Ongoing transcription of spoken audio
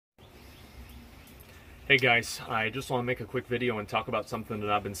Hey guys, I just want to make a quick video and talk about something that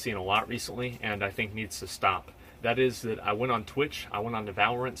I've been seeing a lot recently and I think needs to stop. That is that I went on Twitch, I went on the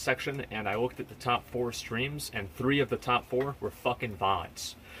Valorant section, and I looked at the top 4 streams, and 3 of the top 4 were fucking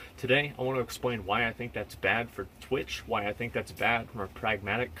VODs. Today, I want to explain why I think that's bad for Twitch, why I think that's bad from a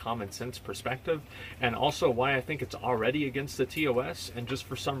pragmatic, common sense perspective, and also why I think it's already against the TOS, and just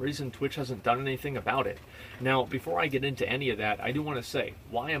for some reason Twitch hasn't done anything about it. Now, before I get into any of that, I do want to say,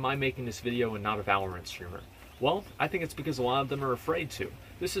 why am I making this video and not a Valorant streamer? Well, I think it's because a lot of them are afraid to.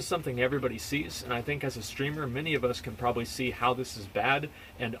 This is something everybody sees, and I think as a streamer, many of us can probably see how this is bad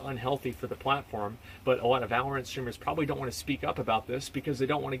and unhealthy for the platform, but a lot of Valorant streamers probably don't want to speak up about this because they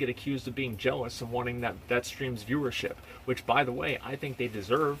don't want to get accused of being jealous and wanting that stream's viewership, which, by the way, I think they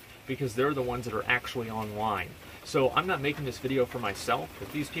deserve because they're the ones that are actually online. So I'm not making this video for myself.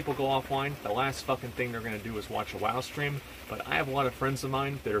 If these people go offline, the last fucking thing they're going to do is watch a WoW stream, but I have a lot of friends of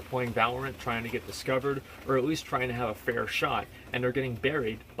mine that are playing Valorant trying to get discovered, or at least trying to have a fair shot, and they're getting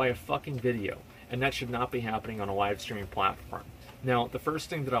buried by a fucking video, and that should not be happening on a live streaming platform. Now, the first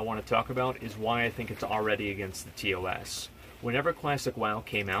thing that I want to talk about is why I think it's already against the TOS. Whenever Classic WoW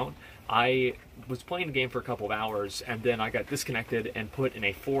came out, I was playing the game for a couple of hours, and then I got disconnected and put in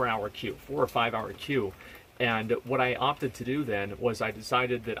a 4-hour queue, 4 or 5 hour queue. And what I opted to do then was I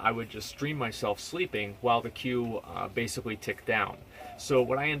decided that I would just stream myself sleeping while the queue basically ticked down. So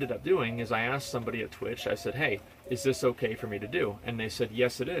what I ended up doing is I asked somebody at Twitch, I said, hey, is this okay for me to do? And they said,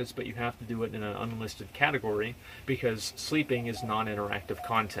 yes, it is, but you have to do it in an unlisted category because sleeping is non-interactive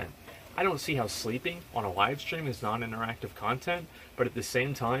content. I don't see how sleeping on a live stream is non-interactive content, but at the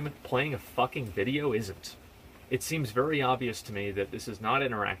same time, playing a fucking video isn't. It seems very obvious to me that this is not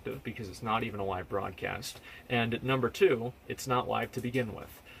interactive because it's not even a live broadcast. And number 2, it's not live to begin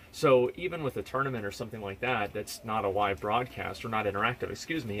with. So even with a tournament or something like that, that's not a live broadcast, or not interactive,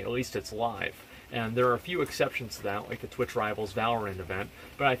 excuse me, at least it's live. And there are a few exceptions to that, like the Twitch Rivals Valorant event,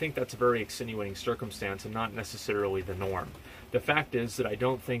 but I think that's a very extenuating circumstance and not necessarily the norm. The fact is that I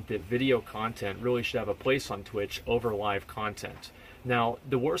don't think that video content really should have a place on Twitch over live content. Now,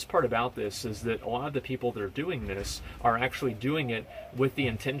 the worst part about this is that a lot of the people that are doing this are actually doing it with the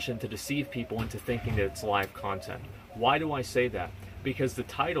intention to deceive people into thinking that it's live content. Why do I say that? Because the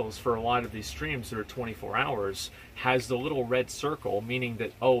titles for a lot of these streams that are 24 hours has the little red circle, meaning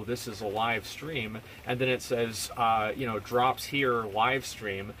that, oh, this is a live stream, and then it says, drops here, live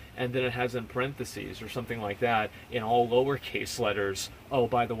stream, and then it has in parentheses or something like that in all lowercase letters, oh,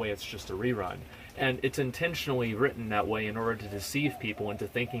 by the way, it's just a rerun. And it's intentionally written that way in order to deceive people into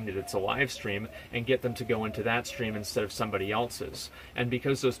thinking that it's a live stream and get them to go into that stream instead of somebody else's. And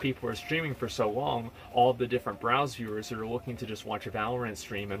because those people are streaming for so long, all of the different browse viewers that are looking to just watch a Valorant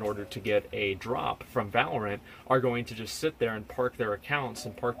stream in order to get a drop from Valorant are going to just sit there and park their accounts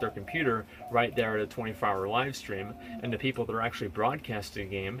and park their computer right there at a 24-hour live stream. And the people that are actually broadcasting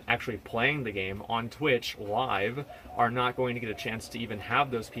the game, actually playing the game on Twitch live, are not going to get a chance to even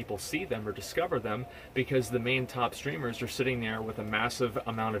have those people see them or discover them, because the main top streamers are sitting there with a massive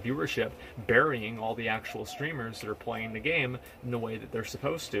amount of viewership burying all the actual streamers that are playing the game in the way that they're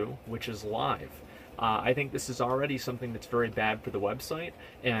supposed to, which is live. I think this is already something that's very bad for the website,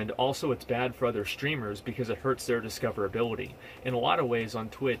 and also it's bad for other streamers because it hurts their discoverability. In a lot of ways on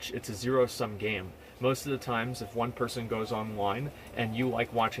Twitch, it's a zero-sum game. Most of the times, if one person goes online and you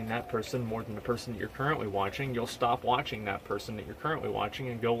like watching that person more than the person that you're currently watching, you'll stop watching that person that you're currently watching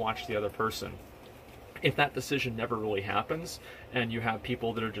and go watch the other person. If that decision never really happens, and you have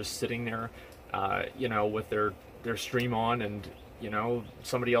people that are just sitting there, with their stream on, and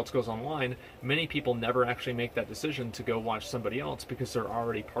somebody else goes online, many people never actually make that decision to go watch somebody else because they're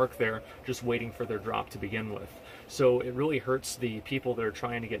already parked there just waiting for their drop to begin with. So it really hurts the people that are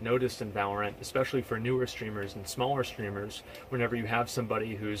trying to get noticed in Valorant, especially for newer streamers and smaller streamers, whenever you have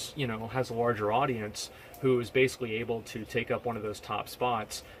somebody who's, has a larger audience, who is basically able to take up one of those top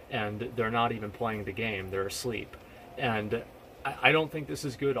spots, and they're not even playing the game, they're asleep. And I don't think this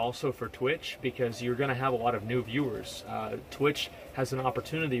is good also for Twitch, because you're going to have a lot of new viewers. Twitch has an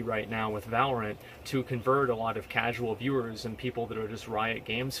opportunity right now with Valorant to convert a lot of casual viewers and people that are just Riot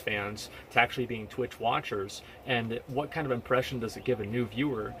Games fans to actually being Twitch watchers. And what kind of impression does it give a new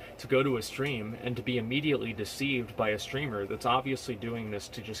viewer to go to a stream and to be immediately deceived by a streamer that's obviously doing this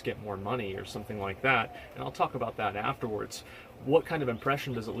to just get more money or something like that? And I'll talk about that afterwards. What kind of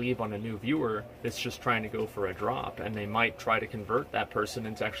impression does it leave on a new viewer that's just trying to go for a drop, and they might try to convert that person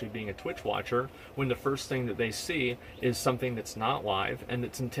into actually being a Twitch watcher when the first thing that they see is something that's not live and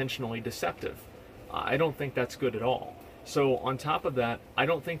that's intentionally deceptive? I don't think that's good at all. So on top of that, I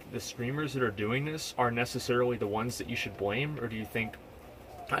don't think the streamers that are doing this are necessarily the ones that you should blame, or do you think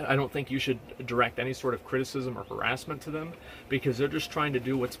I don't think you should direct any sort of criticism or harassment to them, because they're just trying to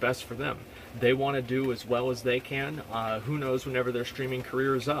do what's best for them. They want to do as well as they can. Who knows, whenever their streaming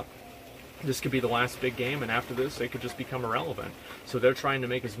career is up, this could be the last big game, and after this they could just become irrelevant. So they're trying to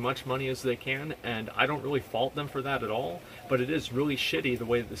make as much money as they can, and I don't really fault them for that at all, but it is really shitty the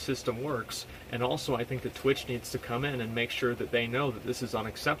way that the system works. And also I think that Twitch needs to come in and make sure that they know that this is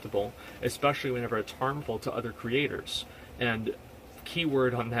unacceptable, especially whenever it's harmful to other creators. And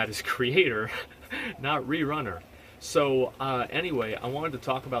keyword on that is creator, not rerunner. So anyway, I wanted to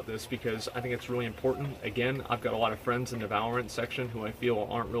talk about this because I think it's really important. Again, I've got a lot of friends in the Valorant section who I feel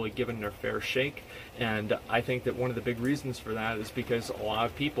aren't really given their fair shake, and I think that one of the big reasons for that is because a lot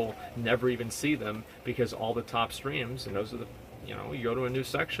of people never even see them, because all the top streams, and those are the, you know, you go to a new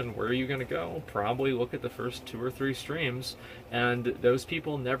section, where are you going to go? Probably look at the first 2 or 3 streams, and those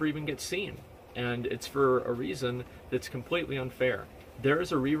people never even get seen. And it's for a reason that's completely unfair. There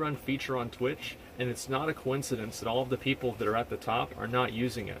is a rerun feature on Twitch, and it's not a coincidence that all of the people that are at the top are not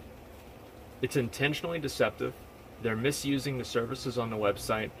using it. It's intentionally deceptive. They're misusing the services on the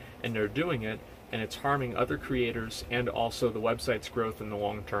website, and they're doing it, and it's harming other creators and also the website's growth in the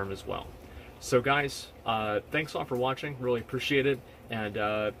long term as well. So guys, thanks all for watching. Really appreciate it, and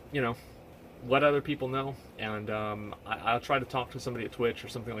you know, let other people know, and I'll try to talk to somebody at Twitch or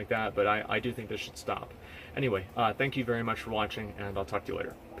something like that, but I do think this should stop. Anyway, thank you very much for watching, and I'll talk to you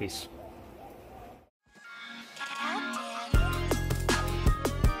later. Peace.